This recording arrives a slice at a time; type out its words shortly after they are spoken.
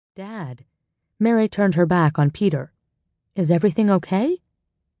Dad. Mary turned her back on Peter. Is everything okay?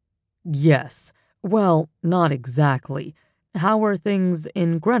 Yes. Well, not exactly. How are things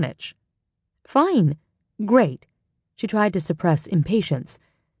in Greenwich? Fine. Great. She tried to suppress impatience.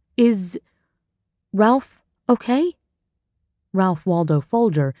 Is Ralph okay? Ralph Waldo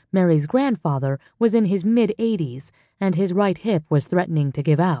Folger, Mary's grandfather, was in his mid-80s, and his right hip was threatening to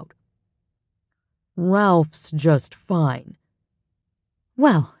give out. Ralph's just fine.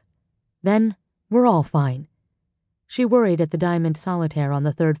 Well, then we're all fine. She worried at the diamond solitaire on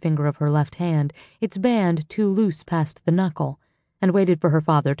the third finger of her left hand, its band too loose past the knuckle, and waited for her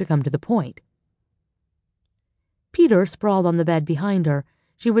father to come to the point. Peter sprawled on the bed behind her.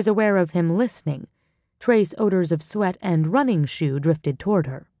 She was aware of him listening. Trace odors of sweat and running shoe drifted toward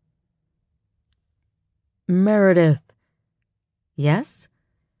her. Meredith. Yes?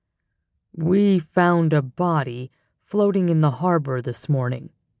 We found a body floating in the harbor this morning.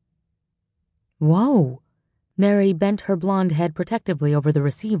 Whoa. Mary bent her blonde head protectively over the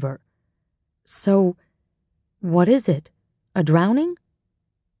receiver. So, what is it? A drowning?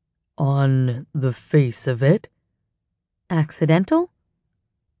 On the face of it. Accidental?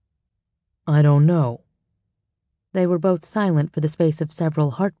 I don't know. They were both silent for the space of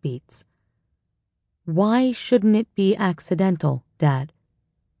several heartbeats. Why shouldn't it be accidental, Dad?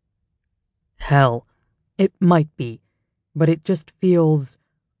 Hell, it might be, but it just feels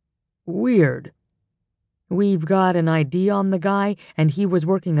weird. We've got an ID on the guy, and he was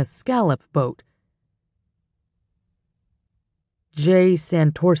working a scallop boat. J.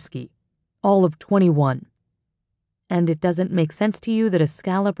 Santorsky, all of 21. And it doesn't make sense to you that a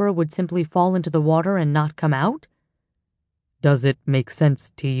scalloper would simply fall into the water and not come out? Does it make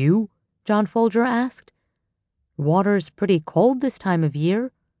sense to you? John Folger asked. Water's pretty cold this time of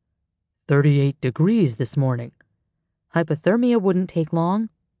year. 38 degrees this morning. Hypothermia wouldn't take long.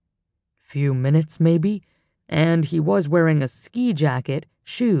 Few minutes, maybe. And he was wearing a ski jacket,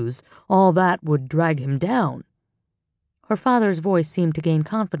 shoes. All that would drag him down. Her father's voice seemed to gain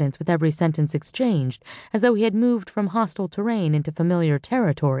confidence with every sentence exchanged, as though he had moved from hostile terrain into familiar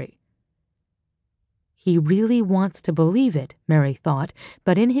territory. He really wants to believe it, Mary thought,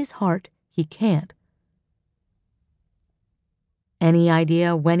 but in his heart he can't. Any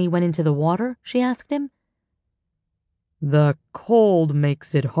idea when he went into the water? She asked him. The cold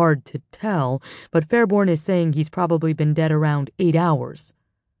makes it hard to tell, but Fairborn is saying he's probably been dead around 8 hours.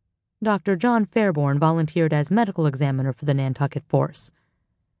 Dr. John Fairborn volunteered as medical examiner for the Nantucket force.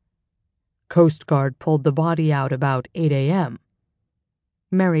 Coast Guard pulled the body out about 8 a.m.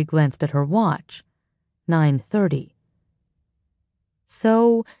 Mary glanced at her watch. 9:30.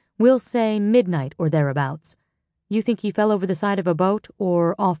 So, we'll say midnight or thereabouts. You think he fell over the side of a boat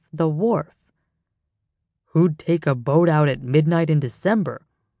or off the wharf? Who'd take a boat out at midnight in December?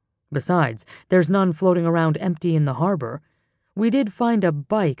 Besides, there's none floating around empty in the harbor. We did find a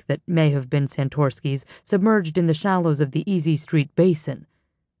bike that may have been Santorsky's submerged in the shallows of the Easy Street Basin.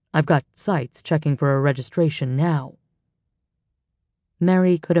 I've got sites checking for a registration now.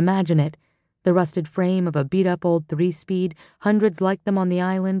 Mary could imagine it. The rusted frame of a beat-up old 3-speed, hundreds like them on the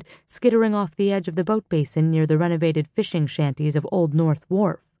island, skittering off the edge of the boat basin near the renovated fishing shanties of Old North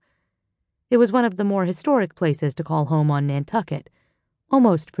Wharf. It was one of the more historic places to call home on Nantucket,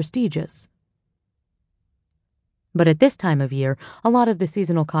 almost prestigious. But at this time of year, a lot of the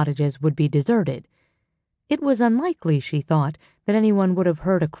seasonal cottages would be deserted. It was unlikely, she thought, that anyone would have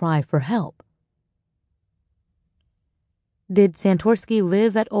heard a cry for help. Did Santorsky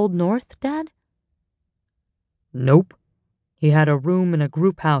live at Old North, Dad? Nope. He had a room in a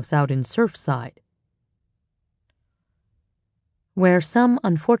group house out in Surfside. Where some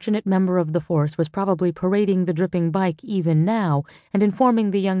unfortunate member of the force was probably parading the dripping bike even now and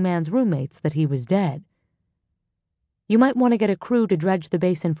informing the young man's roommates that he was dead. You might want to get a crew to dredge the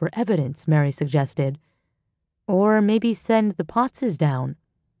basin for evidence, Mary suggested. Or maybe send the Pottses down.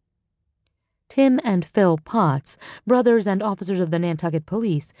 Tim and Phil Potts, brothers and officers of the Nantucket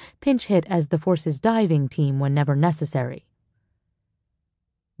Police, pinch hit as the force's diving team whenever necessary.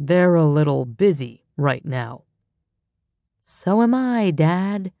 They're a little busy right now. So am I,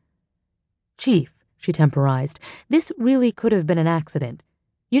 Dad. Chief, she temporized, this really could have been an accident.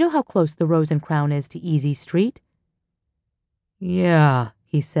 You know how close the Rose and Crown is to Easy Street? Yeah,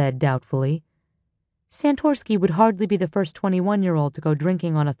 he said doubtfully. Santorsky would hardly be the first 21-year-old to go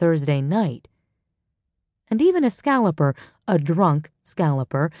drinking on a Thursday night. And even a scalloper, a drunk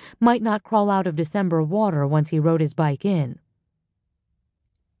scalloper, might not crawl out of December water once he rode his bike in.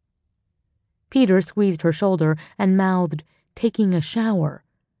 Peter squeezed her shoulder and mouthed, "Taking a shower."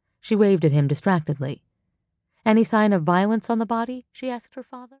 She waved at him distractedly. "Any sign of violence on the body?" she asked her father.